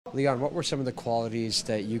Leon, what were some of the qualities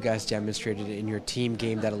that you guys demonstrated in your team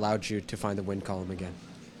game that allowed you to find the win column again?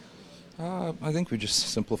 I think we just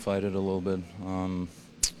simplified it a little bit.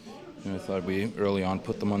 I thought we early on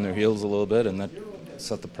put them on their heels a little bit, and that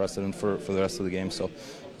set the precedent for the rest of the game. So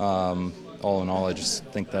all in all, I just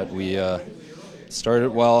think that we started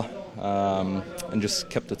well and just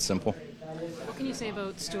kept it simple. What can you say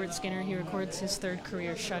about Stuart Skinner? He records his third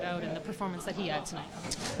career shutout and the performance that he had tonight.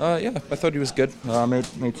 Yeah, I thought he was good.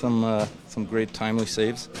 Made some great timely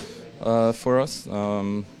saves for us.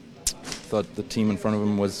 Thought the team in front of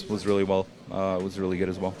him was really well. Was really good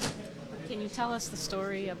as well. Can you tell us the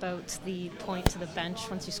story about the point to the bench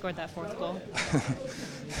once you scored that fourth goal?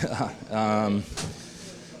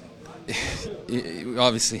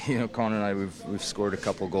 Obviously, Connor and I, we've scored a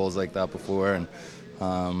couple goals like that before, and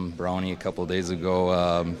Brownie a couple days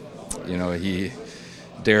ago, he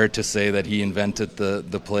dared to say that he invented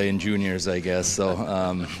the play in juniors, I guess.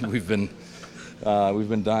 So we've been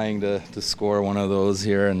dying to score one of those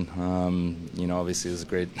here, and obviously it was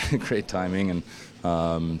great timing, and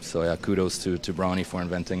kudos to Brownie for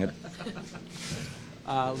inventing it.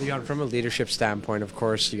 Leon, from a leadership standpoint, of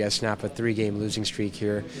course, you guys snap a 3-game losing streak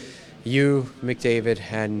here. You, McDavid,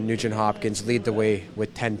 and Nugent-Hopkins lead the way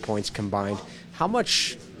with 10 points combined. How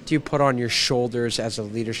much do you put on your shoulders as a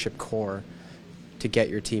leadership core to get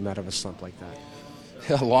your team out of a slump like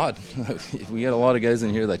that? A lot. We got a lot of guys in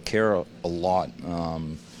here that care a lot,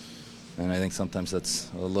 and I think sometimes that's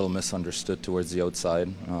a little misunderstood towards the outside,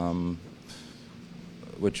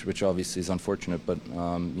 which obviously is unfortunate. But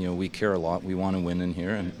we care a lot. We want to win in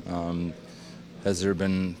here, and has there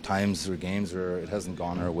been times or games where it hasn't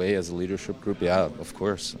gone our way as a leadership group? Yeah, of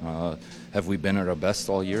course. Have we been at our best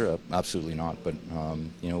all year? Absolutely not. But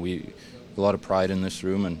we a lot of pride in this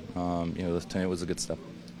room, and tonight was a good step.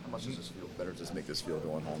 How much does this feel better? Does this make this feel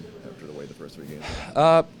going home after the way the first 3 games?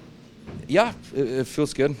 Yeah, it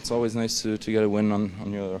feels good. It's always nice to get a win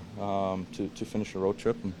on your to finish a road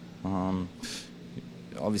trip.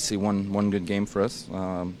 Obviously, one good game for us.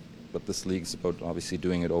 But this league's about obviously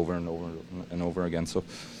doing it over and over and over again. So,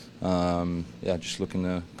 just looking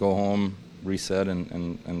to go home, reset,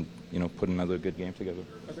 and put another good game together.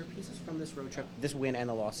 Are there pieces from this road trip, this win and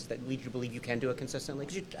the losses, that lead you to believe you can do it consistently?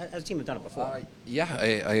 Because you, as a team, have done it before.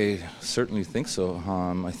 I certainly think so.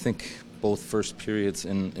 I think both first periods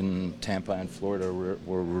in Tampa and Florida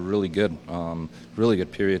were really good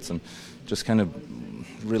periods, and just kind of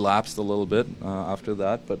relapsed a little bit after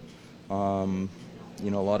that. But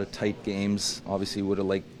a lot of tight games. Obviously, would have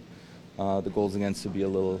liked the goals against to be a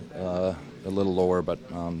little lower, but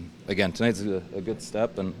again, tonight's a good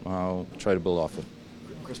step, and I'll try to build off it.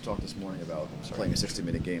 Chris talked this morning about playing a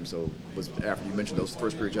 60-minute game, so after you mentioned those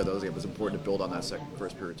first periods, it was important to build on that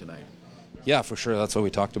first period tonight. Yeah, for sure. That's what we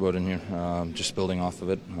talked about in here, just building off of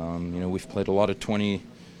it. We've played a lot of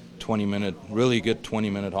 20-minute, really good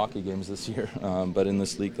 20-minute hockey games this year, but in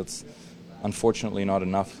this league, that's unfortunately not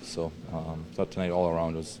enough. So thought tonight all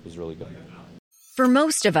around was really good. For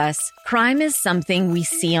most of us, crime is something we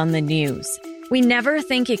see on the news. We never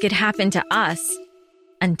think it could happen to us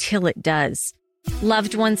until it does.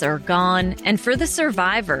 Loved ones are gone, and for the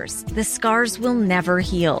survivors, the scars will never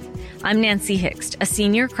heal. I'm Nancy Hixt, a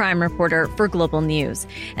senior crime reporter for Global News.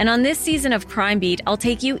 And on this season of Crime Beat, I'll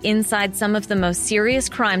take you inside some of the most serious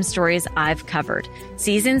crime stories I've covered.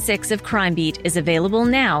 Season 6 of Crime Beat is available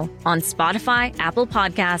now on Spotify, Apple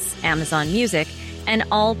Podcasts, Amazon Music, and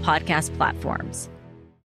all podcast platforms.